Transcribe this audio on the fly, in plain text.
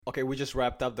Okay, we just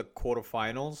wrapped up the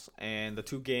quarterfinals, and the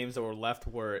two games that were left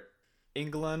were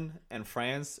England and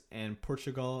France and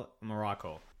Portugal and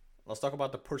Morocco. Let's talk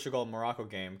about the Portugal Morocco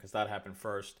game because that happened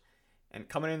first. And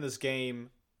coming in this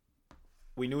game,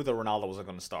 we knew that Ronaldo wasn't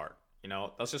going to start.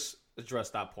 Let's just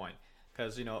address that point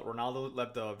because Ronaldo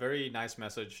left a very nice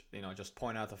message. Just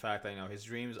point out the fact that his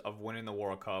dreams of winning the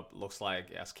World Cup looks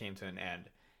like has came to an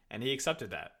end, and he accepted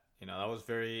that. That was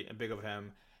very big of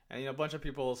him. And a bunch of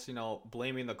people,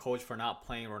 blaming the coach for not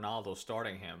playing Ronaldo,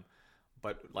 starting him.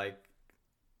 But like,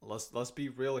 let's be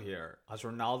real here. Has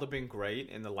Ronaldo been great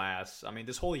in the last? I mean,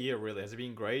 this whole year really has it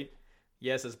been great?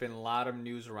 Yes, there's been a lot of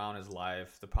news around his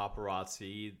life, the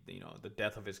paparazzi, the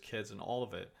death of his kids, and all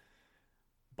of it.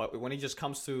 But when it just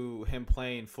comes to him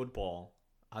playing football,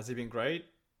 has he been great?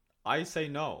 I say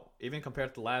no. Even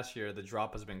compared to last year, the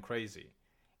drop has been crazy,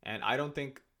 and I don't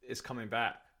think it's coming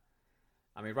back.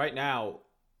 I mean, right now,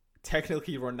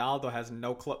 technically Ronaldo has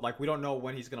no club. Like we don't know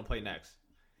when he's gonna play next.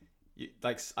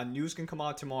 Like a news can come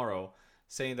out tomorrow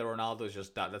saying that Ronaldo is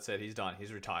just that. That's it. He's done.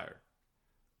 He's retired.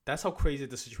 That's how crazy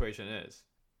the situation is.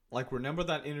 Like remember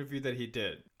that interview that he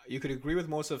did. You could agree with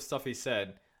most of the stuff he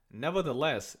said.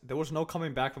 Nevertheless, there was no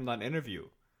coming back from that interview.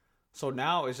 So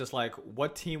now it's just like,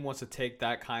 what team wants to take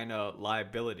that kind of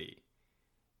liability?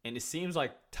 And it seems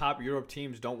like top Europe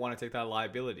teams don't want to take that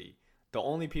liability. The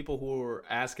only people who are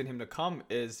asking him to come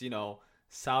is,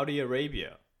 Saudi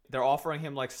Arabia. They're offering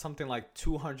him like something like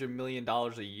 $200 million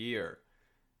a year.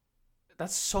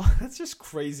 That's just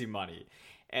crazy money.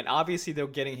 And obviously they're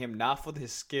getting him not for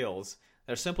his skills.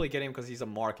 They're simply getting him because he's a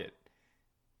market.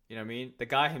 You know what I mean? The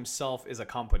guy himself is a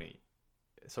company.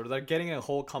 So they're getting a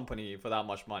whole company for that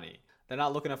much money. They're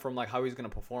not looking at from like how he's going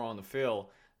to perform on the field.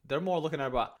 They're more looking at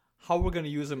about how we're going to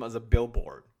use him as a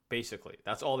billboard, basically.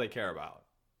 That's all they care about.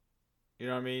 You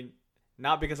know what I mean?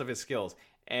 Not because of his skills.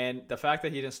 And the fact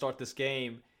that he didn't start this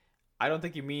game, I don't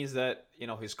think it means that,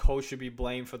 his coach should be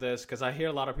blamed for this. Because I hear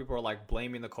a lot of people are like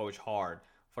blaming the coach hard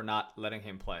for not letting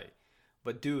him play.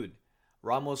 But dude,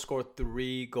 Ramos scored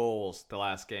 3 goals the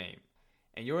last game.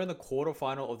 And you're in the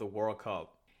quarterfinal of the World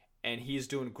Cup. And he's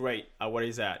doing great at what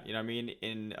he's at. You know what I mean?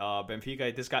 In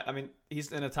Benfica, this guy, I mean,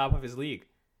 he's in the top of his league.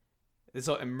 This is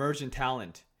an emerging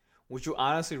talent. Would you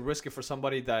honestly risk it for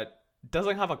somebody that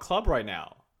doesn't have a club right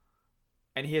now?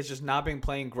 And he has just not been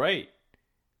playing great.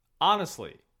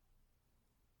 Honestly.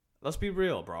 Let's be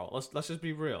real, bro. Let's just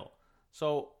be real.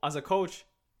 So, as a coach,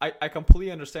 I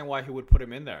completely understand why he would put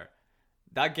him in there.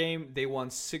 That game, they won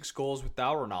 6 goals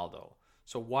without Ronaldo.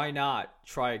 So why not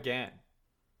try again?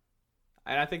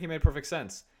 And I think he made perfect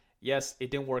sense. Yes, it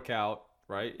didn't work out,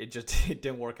 right? It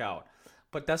didn't work out.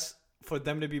 But that's for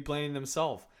them to be blaming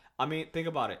themselves. I mean, think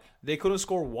about it. They couldn't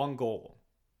score 1 goal.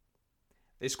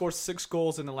 They scored 6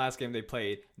 goals in the last game they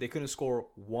played. They couldn't score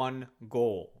 1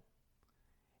 goal.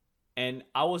 And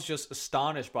I was just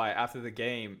astonished by it after the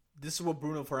game. This is what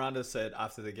Bruno Fernandes said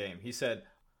after the game. He said,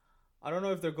 I don't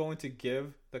know if they're going to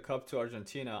give the cup to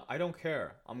Argentina. I don't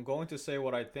care. I'm going to say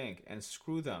what I think and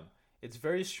screw them. It's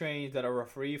very strange that a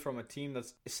referee from a team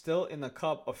that's still in the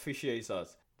cup officiates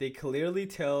us. They clearly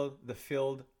tell the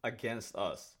field against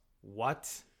us.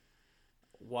 What?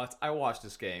 I watched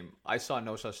this game. I saw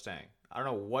no such thing. I don't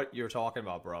know what you're talking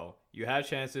about, bro. You had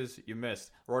chances, you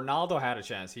missed. Ronaldo had a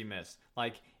chance, he missed.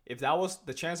 Like, if that was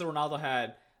the chance that Ronaldo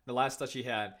had, the last touch he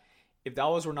had, if that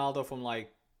was Ronaldo from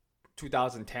like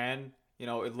 2010,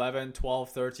 11, 12,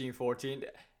 13, 14,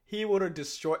 he would have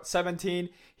destroyed 17.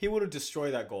 He would have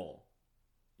destroyed that goal.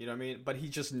 You know what I mean? But he's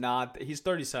just not. He's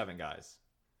 37, guys.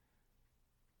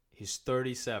 He's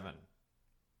 37.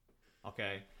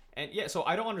 Okay? And yeah, so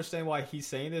I don't understand why he's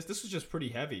saying this. This was just pretty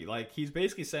heavy. Like, he's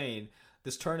basically saying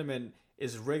this tournament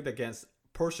is rigged against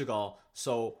Portugal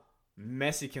so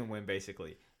Messi can win,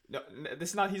 basically. No,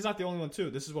 this is not. He's not the only one,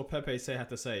 too. This is what Pepe had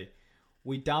to say.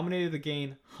 We dominated the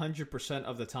game 100%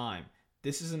 of the time.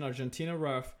 This is an Argentina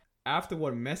ref. After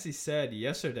what Messi said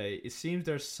yesterday, it seems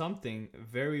there's something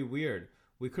very weird.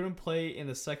 We couldn't play in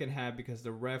the second half because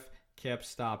the ref kept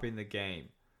stopping the game.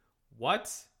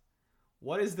 What?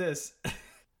 What is this?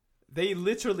 They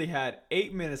literally had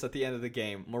 8 minutes at the end of the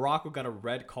game. Morocco got a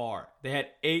red card. They had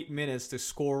 8 minutes to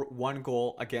score 1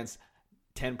 goal against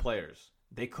 10 players.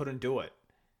 They couldn't do it.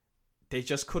 They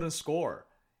just couldn't score.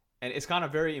 And it's kind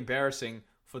of very embarrassing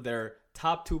for their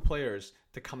top 2 players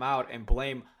to come out and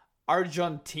blame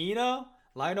Argentina?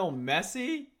 Lionel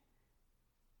Messi?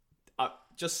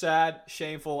 Just sad,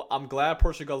 shameful. I'm glad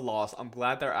Portugal lost. I'm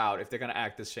glad they're out if they're going to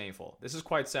act this shameful. This is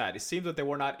quite sad. It seems that they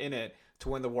were not in it to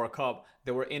win the World Cup.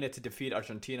 They were in it to defeat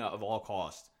Argentina of all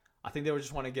costs. I think they were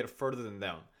just want to get further than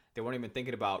them. They weren't even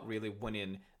thinking about really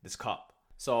winning this cup.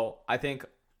 So I think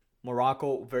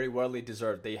Morocco very well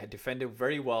deserved. They had defended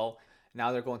very well.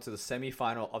 Now they're going to the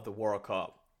semifinal of the World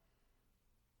Cup.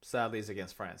 Sadly, it's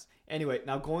against France. Anyway,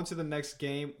 now going to the next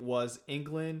game was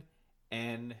England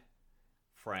and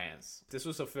France. This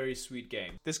was a very sweet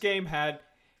game. This game had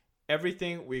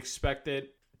everything we expected,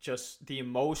 just the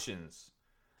emotions,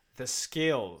 the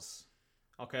skills,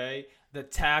 okay, the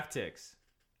tactics.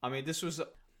 I mean, this was,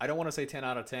 I don't want to say 10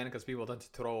 out of 10 because people tend to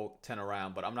throw 10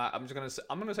 around, but I'm just going to say,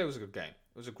 it was a good game.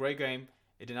 It was a great game.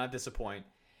 It did not disappoint.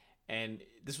 And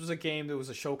this was a game that was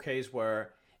a showcase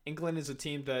where England is a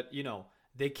team that, you know,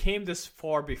 they came this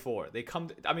far before.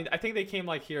 I think they came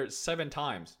like here 7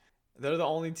 times. They're the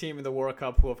only team in the World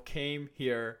Cup who have came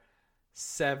here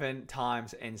 7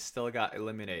 times and still got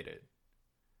eliminated.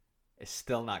 It's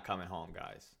still not coming home,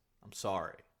 guys. I'm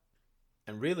sorry.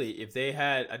 And really, if they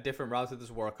had a different route to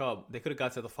this World Cup, they could have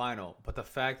got to the final. But the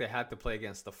fact they had to play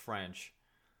against the French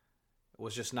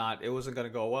was just not, it wasn't going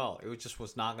to go well. It just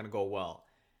was not going to go well.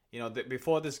 You know,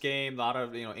 before this game, a lot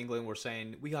of, you know, England were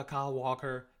saying, we got Kyle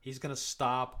Walker. He's going to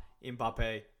stop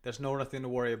Mbappe. There's nothing to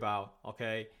worry about,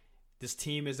 okay? This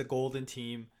team is a golden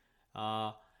team.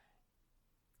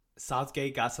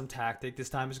 Southgate got some tactic. This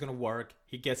time is going to work.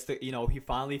 He gets the, you know, he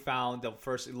finally found the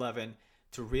first 11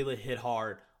 to really hit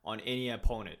hard on any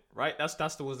opponent, right? That's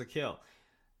the kill.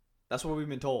 That's what we've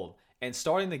been told. And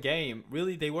starting the game,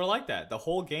 really, they were like that. The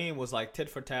whole game was like tit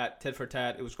for tat, tit for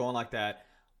tat. It was going like that.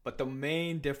 But the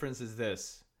main difference is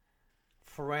this.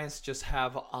 France just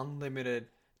have unlimited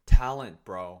talent,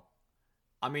 bro.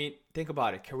 I mean, think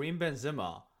about it. Karim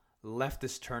Benzema left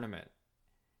this tournament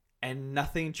and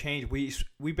nothing changed.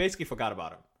 We basically forgot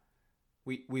about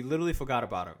him. We literally forgot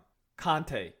about him.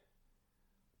 Kante,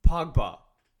 Pogba.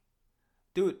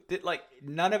 Dude, like,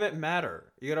 none of it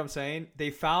mattered. You know what I'm saying?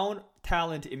 They found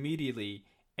talent immediately,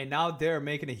 and now they're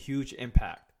making a huge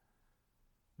impact.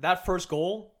 That first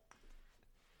goal,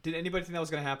 did anybody think that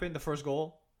was going to happen? The first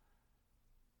goal?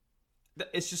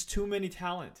 It's just too many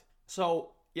talent.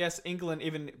 So, yes, England,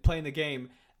 even playing the game,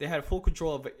 they had full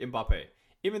control of Mbappe.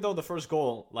 Even though the first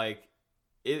goal, like,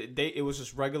 it was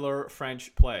just regular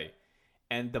French play.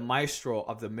 And the maestro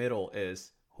of the middle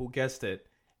is, who guessed it,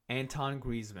 Antoine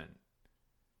Griezmann.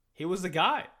 He was the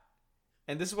guy.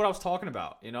 And this is what I was talking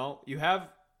about. You know, you have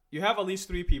at least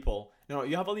 3 people. No,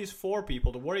 you have at least 4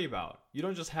 people to worry about. You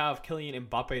don't just have Kylian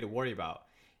Mbappe to worry about.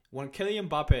 When Kylian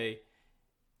Mbappe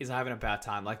is having a bad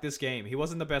time, like this game, he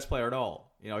wasn't the best player at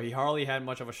all. You know, he hardly had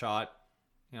much of a shot.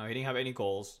 You know, he didn't have any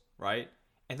goals, right?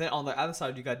 And then on the other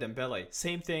side, you got Dembele.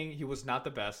 Same thing. He was not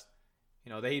the best.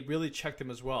 You know, they really checked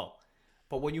him as well.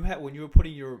 But when you were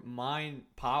putting your mind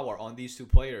power on these 2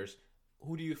 players,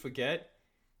 who do you forget?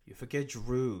 You forget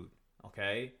Giroud,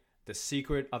 okay? The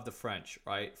secret of the French,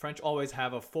 right? French always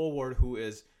have a forward who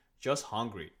is just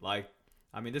hungry. Like,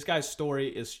 I mean, this guy's story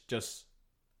is just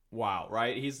wow,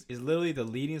 right? He's literally the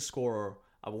leading scorer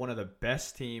of one of the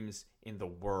best teams in the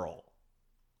world.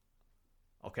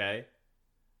 Okay?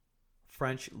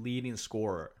 French leading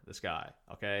scorer, this guy,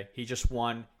 okay? He just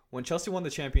won. When Chelsea won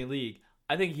the Champions League,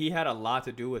 I think he had a lot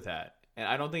to do with that. And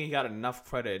I don't think he got enough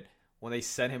credit when they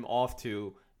sent him off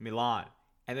to Milan.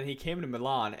 And then he came to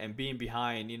Milan and being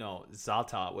behind, you know,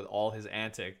 Zlatan with all his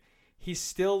antic, he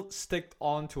still sticked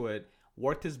onto it,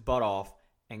 worked his butt off,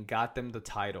 and got them the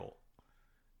title.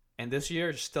 And this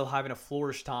year, still having a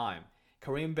flourish time.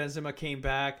 Karim Benzema came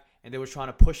back, and they were trying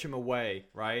to push him away,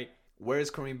 right? Where's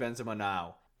Karim Benzema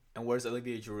now? And where's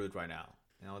Olivier Giroud right now?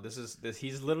 You know,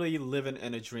 he's literally living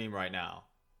in a dream right now.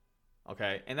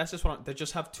 Okay? And that's just they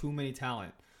just have too many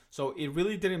talent. So it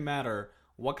really didn't matter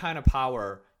what kind of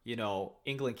power, you know,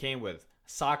 England came with.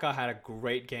 Saka had a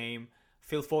great game.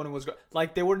 Phil Foden was great.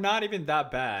 Like, they were not even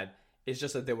that bad. It's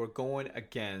just that they were going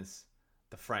against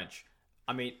the French.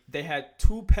 I mean, they had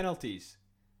 2 penalties.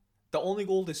 The only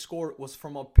goal they scored was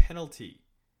from a penalty.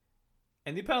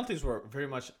 And the penalties were very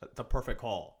much the perfect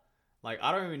call. Like,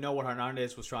 I don't even know what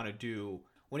Hernandez was trying to do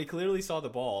when he clearly saw the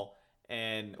ball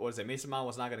and, Mason Mount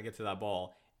was not going to get to that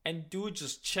ball. And dude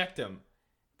just checked him.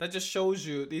 That just shows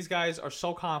you these guys are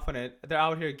so confident. They're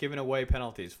out here giving away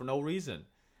penalties for no reason.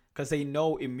 Because they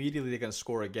know immediately they're going to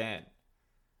score again.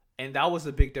 And that was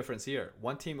the big difference here.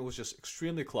 One team, it was just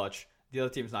extremely clutch. The other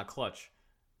team's not clutch.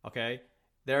 Okay?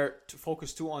 They're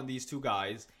focused on these 2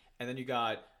 guys. And then you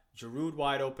got Giroud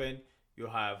wide open. You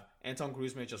have Antoine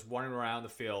Griezmann just running around the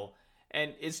field.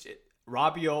 And it's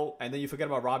Rabiot. And then you forget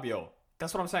about Rabiot.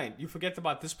 That's what I'm saying. You forget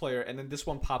about this player. And then this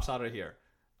one pops out of here.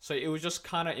 So it was just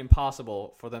kind of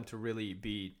impossible for them to really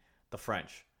beat the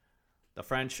French. The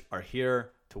French are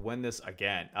here to win this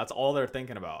again. That's all they're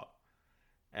thinking about.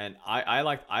 And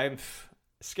I'm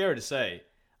scared to say,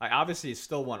 I obviously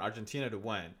still want Argentina to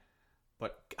win.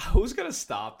 But who's gonna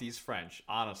stop these French,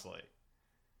 honestly?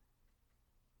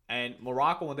 And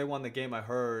Morocco, when they won the game, I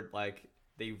heard like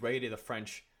they raided the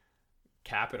French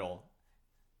capital,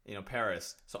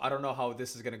 Paris. So I don't know how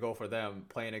this is gonna go for them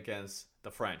playing against the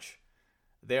French.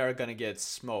 They are gonna get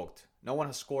smoked. No one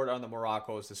has scored on the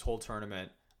Moroccos this whole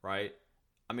tournament, right?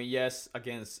 I mean, yes,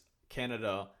 against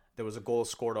Canada, there was a goal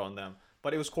scored on them,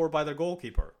 but it was scored by their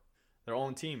goalkeeper, their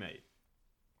own teammate.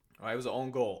 Right? It was their own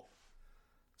goal.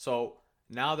 So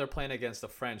now they're playing against the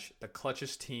French, the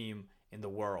clutchest team in the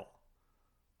world.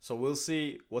 So we'll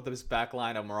see what this back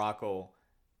line of Morocco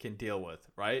can deal with,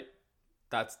 right?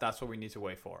 That's what we need to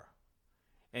wait for.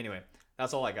 Anyway,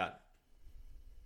 that's all I got.